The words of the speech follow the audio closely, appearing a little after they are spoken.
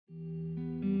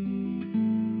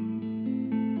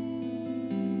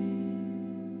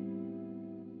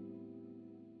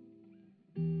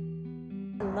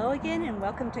Hello again and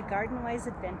welcome to Garden Wise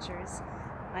Adventures.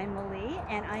 I'm Malie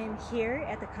and I am here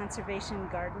at the Conservation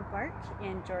Garden Park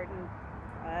in Jordan.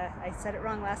 I said it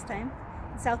wrong last time,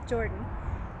 South Jordan.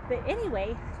 But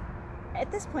anyway,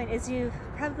 at this point, as you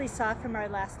probably saw from our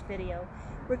last video,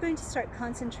 we're going to start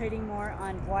concentrating more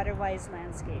on water-wise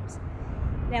landscapes.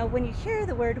 Now, when you hear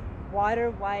the word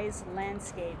water-wise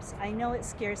landscapes, I know it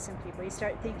scares some people. You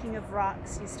start thinking of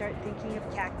rocks, you start thinking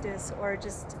of cactus, or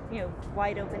just,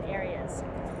 wide open areas.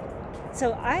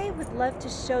 So I would love to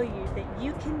show you that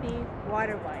you can be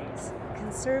water-wise,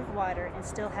 conserve water, and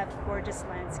still have gorgeous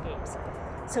landscapes.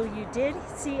 So you did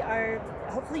see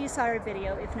hopefully you saw our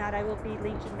video. If not, I will be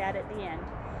linking that at the end,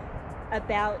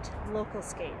 about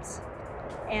localscapes.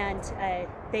 And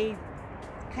they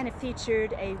kind of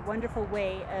featured a wonderful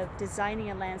way of designing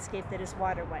a landscape that is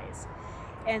water-wise.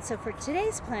 And so for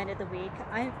today's plant of the week,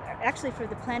 actually for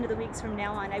the plant of the weeks from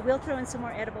now on, I will throw in some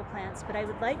more edible plants, but I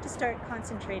would like to start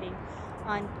concentrating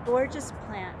on gorgeous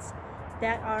plants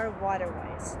that are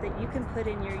water-wise, that you can put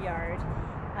in your yard.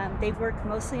 They work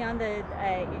mostly on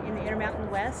in the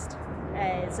Intermountain West,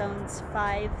 zones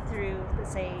 5 through,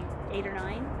 let's say, 8 or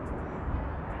 9.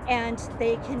 And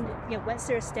they can, once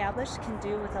they're established, can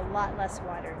do with a lot less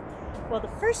water. Well, the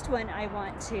first one I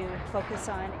want to focus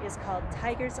on is called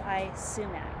Tigers Eye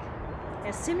Sumac. Now,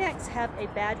 sumacs have a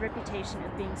bad reputation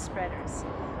of being spreaders.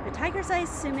 The Tigers Eye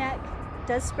Sumac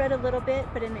does spread a little bit,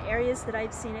 but in the areas that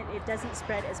I've seen it, it doesn't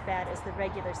spread as bad as the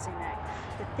regular sumac.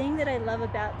 The thing that I love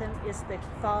about them is the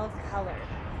fall color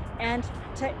and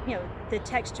the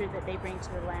texture that they bring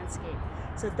to the landscape.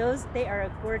 So they are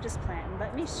a gorgeous plant. And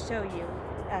let me show you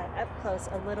up close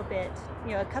a little bit,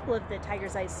 a couple of the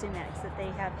Tigers Eye Sumacs that they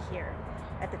have here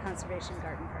at the Conservation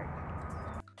Garden Park.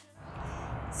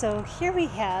 So here we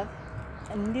have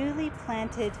a newly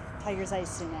planted Tigers Eye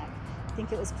Sumac. I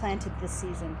think it was planted this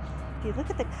season. If you look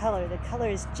at the color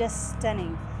is just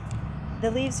stunning. The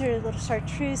leaves are a little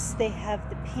chartreuse, they have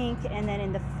the pink, and then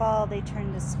in the fall they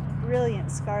turn this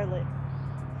brilliant scarlet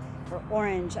or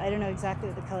orange. I don't know exactly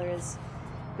what the color is,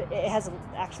 but it has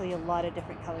actually a lot of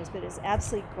different colors, but it's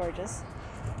absolutely gorgeous.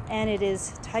 And it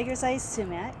is Tigers Eye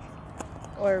Sumac,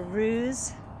 or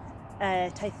Ruse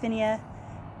Typhinia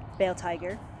Bale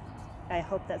Tiger. I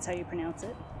hope that's how you pronounce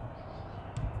it.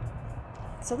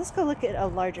 So let's go look at a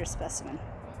larger specimen.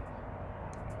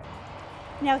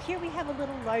 Now here we have a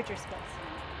little larger specimen.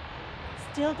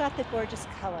 Still got the gorgeous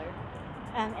color.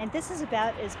 And this is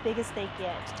about as big as they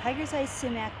get. Tigers Eye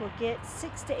Sumac will get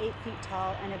 6 to 8 feet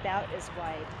tall and about as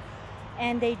wide.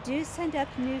 And they do send up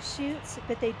new shoots,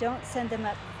 but they don't send them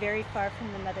up very far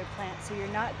from the mother plant, so you're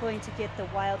not going to get the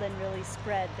wild and really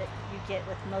spread that you get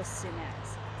with most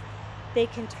sumacs. They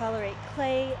can tolerate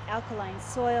clay, alkaline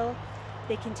soil,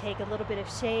 they can take a little bit of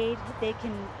shade, they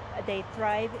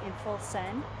thrive in full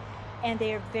sun, and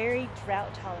they are very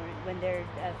drought tolerant when they're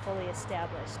fully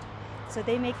established. So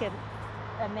they make a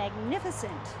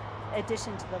magnificent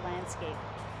addition to the landscape.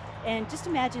 And just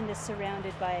imagine this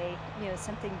surrounded by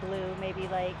something blue, maybe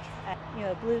like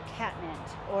a blue catmint,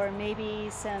 or maybe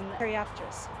some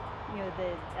Periopteris,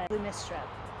 the blue mist shrub.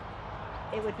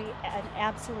 It would be an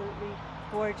absolutely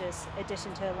gorgeous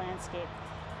addition to a landscape.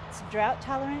 It's drought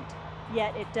tolerant,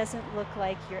 yet it doesn't look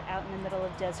like you're out in the middle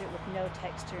of desert with no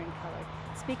texture and color.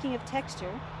 Speaking of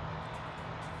texture,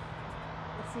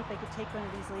 let's see if I could take one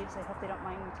of these leaves. I hope they don't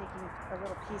mind me taking a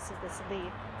little piece of this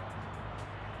leaf.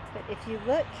 But if you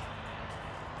look,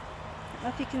 I don't know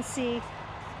if you can see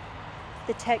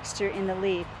the texture in the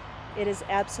leaf. It is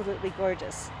absolutely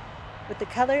gorgeous. With the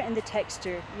color and the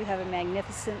texture, you have a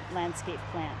magnificent landscape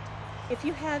plant. If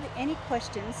you have any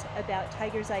questions about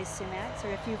Tigers Eye Sumacs, or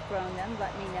if you've grown them,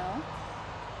 let me know.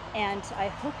 And I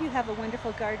hope you have a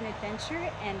wonderful garden adventure,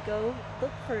 and go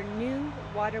look for new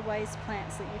water-wise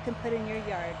plants that you can put in your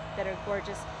yard that are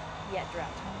gorgeous yet drought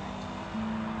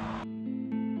tolerant.